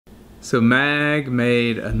So Mag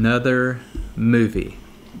made another movie.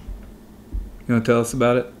 You want to tell us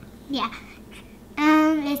about it? Yeah.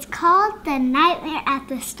 It's called The Nightmare at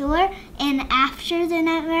the Store, and after The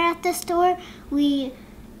Nightmare at the Store, we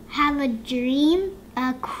have a dream,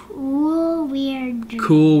 a cool, weird dream.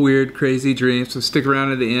 Cool, weird, crazy dream. So stick around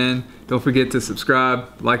to the end. Don't forget to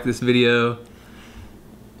subscribe, like this video,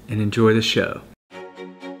 and enjoy the show.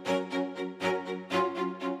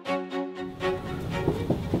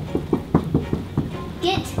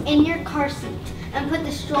 Get in your car seat and put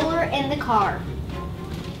the stroller in the car.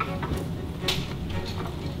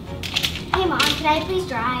 Hey Mom, can I please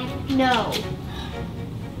drive? No.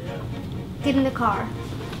 Get in the car.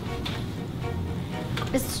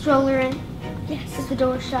 Is the stroller in? Yes. Is the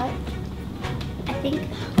door shut? I think.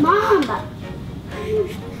 Mom!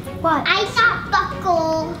 What? I got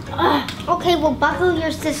buckle. Okay, well buckle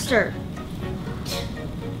your sister.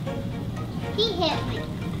 He hit me.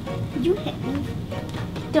 You hit me.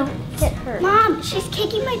 Don't hit her. Mom, she's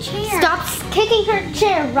kicking my chair. Stop kicking her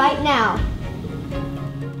chair right now.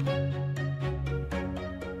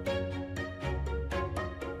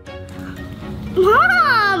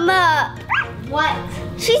 Mom! What?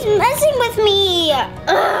 She's messing with me.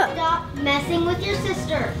 Stop messing with your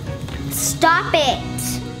sister. Stop it.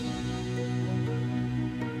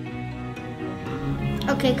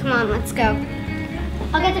 Okay, come on, let's go.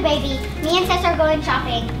 I'll get the baby. Me and Sis are going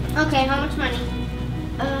shopping. Okay, how much money?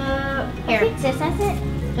 Here. I think Sis has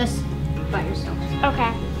it. Just buy yourself.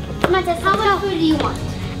 Okay. Come on, Sis. How much food do you want?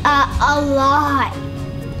 A lot.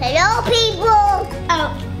 Hello, people.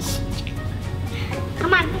 Oh.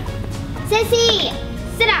 Come on. Sissy,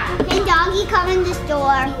 sit down. Can doggy come in the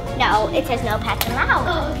store? No, it says no pets allowed.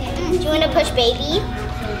 Oh, okay. Do you want to push baby?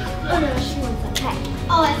 Oh, no, she wants that. Okay.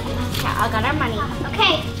 Oh, I see. Okay, I got our money.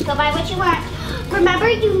 Okay, go buy what you want. Remember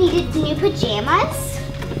you needed new pajamas?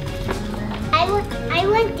 I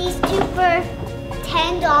want these two for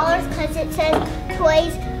 $10 because it says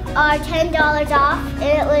toys are $10 off.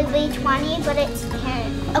 It would be $20, but it's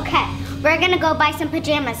 10. Okay, we're gonna go buy some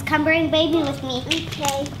pajamas. Come bring baby with me.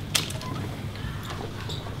 Okay.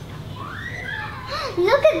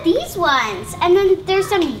 Look at these ones. And then there's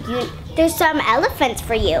some elephants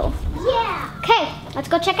for you. Yeah. Okay, let's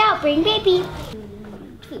go check out. Bring baby.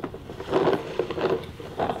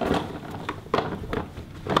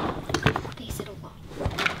 Face it along.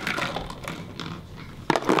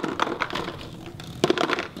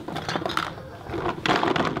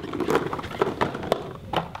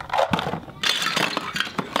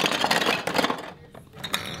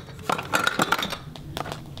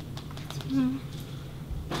 I'm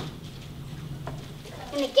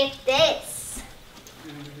gonna get this.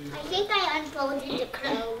 I think I unfolded the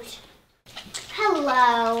clothes.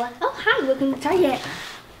 Hello. Oh, hi, welcome to Target.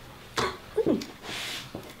 Ooh.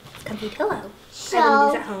 Comfy pillow. I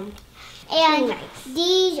have these at home. And Really nice.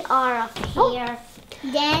 these are up here.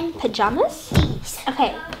 Then Pajamas? these.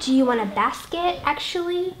 Okay, do you want a basket,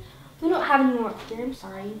 actually? We don't have any more up here, I'm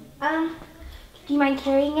sorry. Do you mind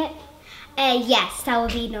carrying it? Yes, that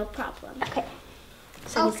would be no problem. Okay.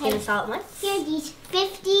 So let's get this all at once. Here, these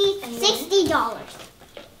 $50, And then- $60.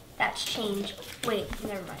 That's change. Wait,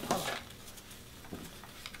 never mind, hold on.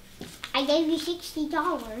 I gave you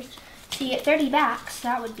 $60. So you get 30 back, so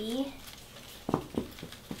that would be,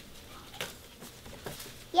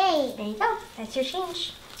 Yay. there you go. That's your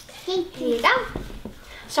change. Thank Here you. you go.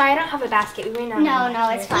 Sorry, I don't have a basket. We ran out of No, one no,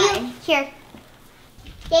 here. it's fine. Here.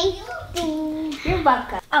 Thank you. You're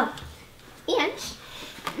welcome. Oh, and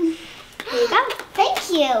here you go. Thank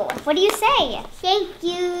you. What do you say? Thank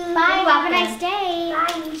you. Bye, Have a welcome. nice day.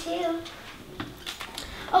 Bye, you too.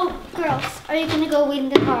 Oh, girls, are you gonna go wait in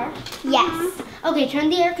the car? Yes. Okay, turn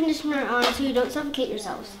the air conditioner on so you don't suffocate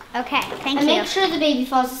yourselves. Okay, thank And you. make sure the baby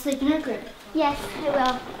falls asleep in her crib. Yes, I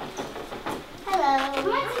will. Hello.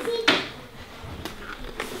 Come on, Sissy.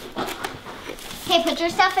 Okay, put your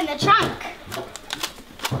stuff in the trunk.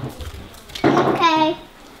 Okay.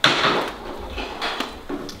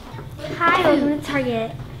 Hi, welcome to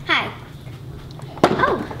Target. Hi.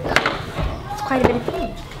 Oh, it's quite a bit of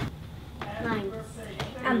food. Mine.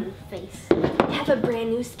 Face. I have a brand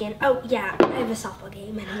new skin. Oh yeah, I have a softball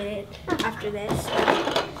game in a minute after this.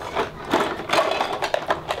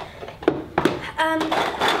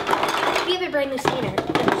 We have a brand new scanner.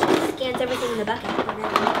 It just scans everything in the bucket.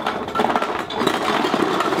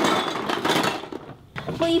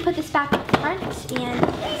 Well, you put this back up front, and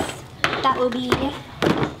that'll be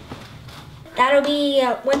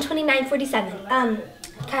 $129.47.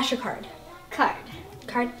 Cash or card? Card.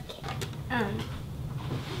 Card.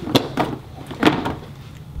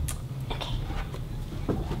 Okay.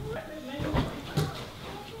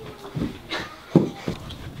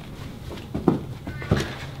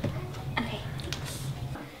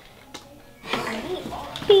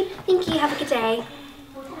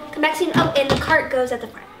 and the cart goes at the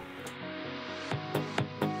front.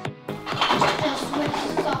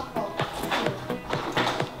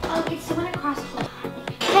 Oh, it's the one across the hall.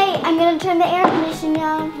 Hey, I'm gonna turn the air conditioning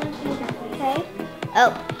down. Okay.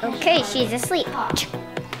 Oh, okay, she's asleep.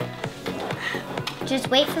 Just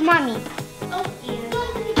wait for mommy.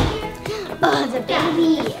 Oh, the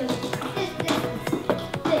baby.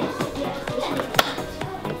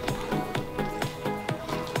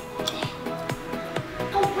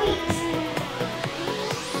 Oh, wait.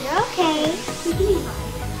 You're okay.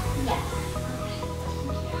 Yes.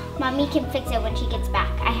 Mommy can fix it when she gets back.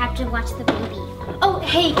 I have to watch the baby. Oh,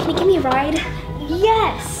 hey, can you give me a ride?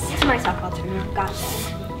 Yes. To my sock, I'll turn around. Gotcha.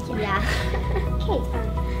 Yeah. Okay.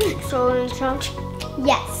 Stroller in the trunk.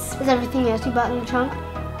 Yes. Is everything else you bought in the trunk?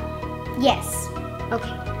 Yes.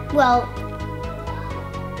 Okay. Well,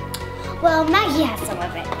 Maggie has some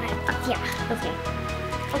of it. Yeah. Okay.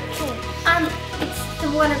 Okay. It's the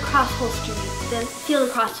one across Whole Street. The field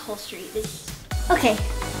across Whole Street. Okay.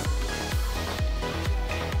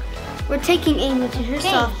 We're taking Amy to her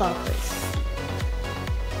softball place.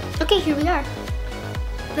 Okay, here we are.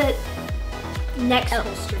 The next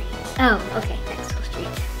Whole Street. Oh, okay. Next Whole Street.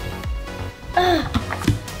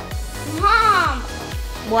 Mom!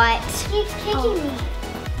 What? She keeps kicking me.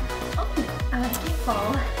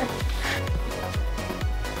 Fall.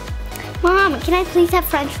 Mom, can I please have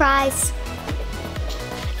French fries?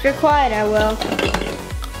 If you're quiet, I will.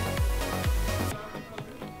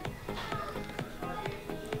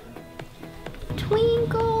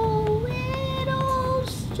 Twinkle, little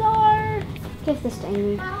star. Give this to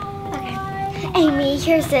Amy. Okay. Amy,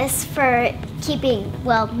 here's this for keeping,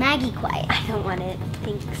 Maggie quiet. I don't want it.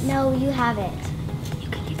 Thanks. No, you have it. You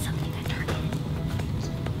can get something at Target.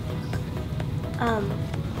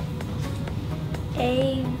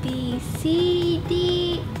 A, B, C,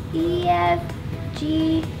 D, E, F,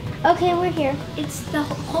 G. Okay, we're here. It's the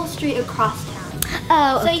whole street across town.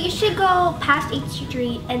 Oh, So you should go past 8th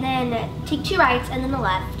Street and then take 2 rights and then a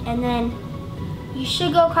left. And then you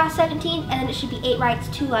should go across 17th and then it should be 8 rights,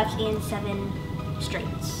 2 lefts, and 7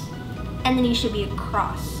 straights. And then you should be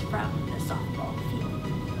across from the softball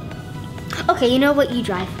field. okay, you know what? You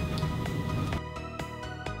drive.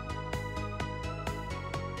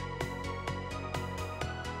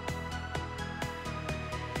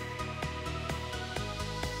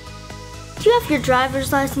 Do you have your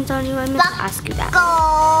driver's license on you? I meant to ask you that.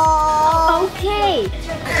 Go! Okay.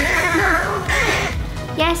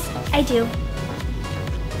 Yes, I do.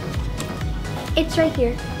 It's right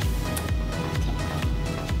here.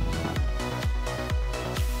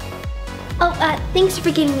 Oh, thanks for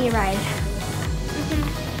giving me a ride.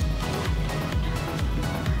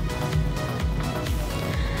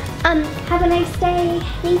 Have a nice day.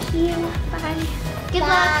 Thank you. Bye. Good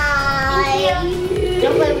luck. Thank you.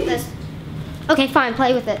 Don't play with this. Okay, fine.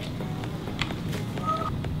 Play with it.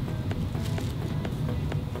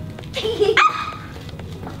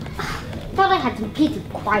 Thought I had some peace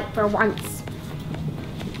and quiet for once.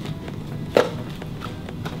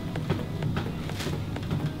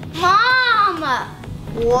 Mom!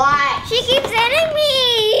 What? She keeps hitting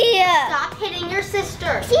me! Stop hitting your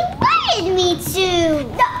sister. She wanted me to!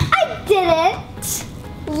 No, I didn't.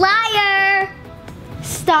 Liar!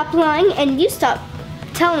 Stop lying and you stop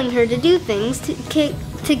telling her to do things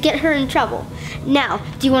to get her in trouble. Now,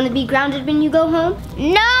 do you want to be grounded when you go home?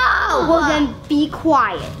 No! Well, then be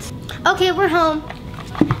quiet. Okay, we're home.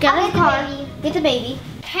 Get in the car. Get the baby.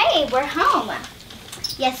 Hey, we're home.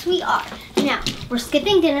 Yes, we are. Now, we're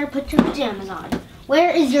skipping dinner. Put your pajamas on.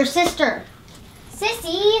 Where is your sister?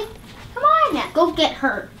 Sissy, come on. Go get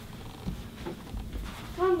her.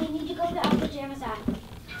 Mom, we need to go put our pajamas on.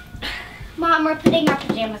 Mom, we're putting our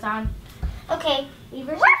pajamas on. Okay, leave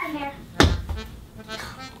her stuff in there.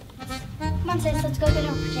 Come on, sis, let's go get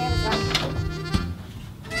our pajamas on.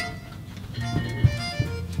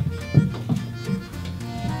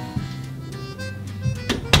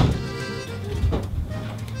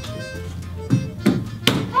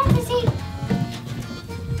 Come on, Sissy.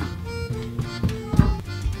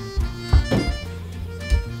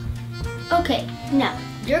 Okay, now,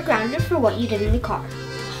 you're grounded for what you did in the car.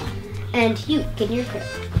 And you, get in your crib.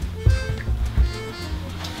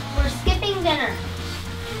 We're skipping dinner.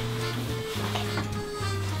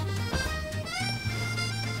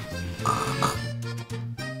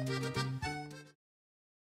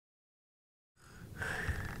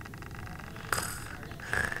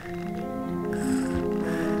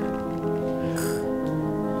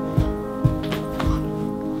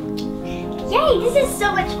 Yay, this is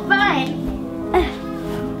so much fun.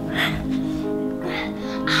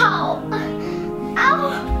 Ow.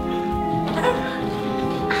 Ow.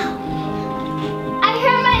 Ow.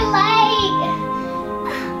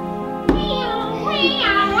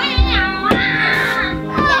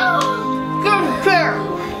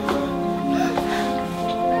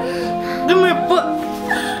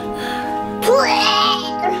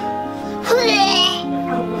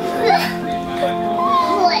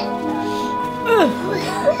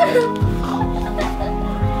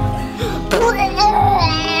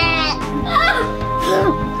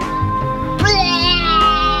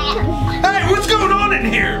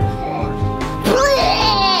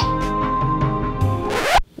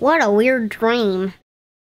 What a weird dream.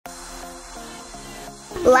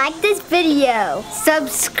 Like this video.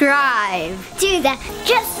 Subscribe. Do the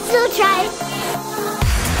Trussell Tribe.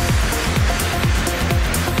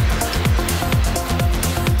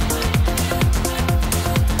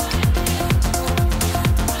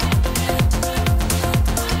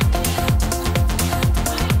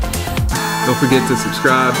 Don't forget to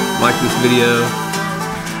subscribe, like this video,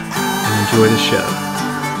 and enjoy the show.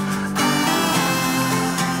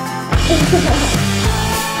 Sit back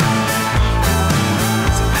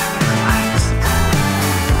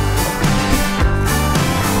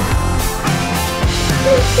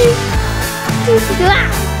and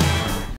relax.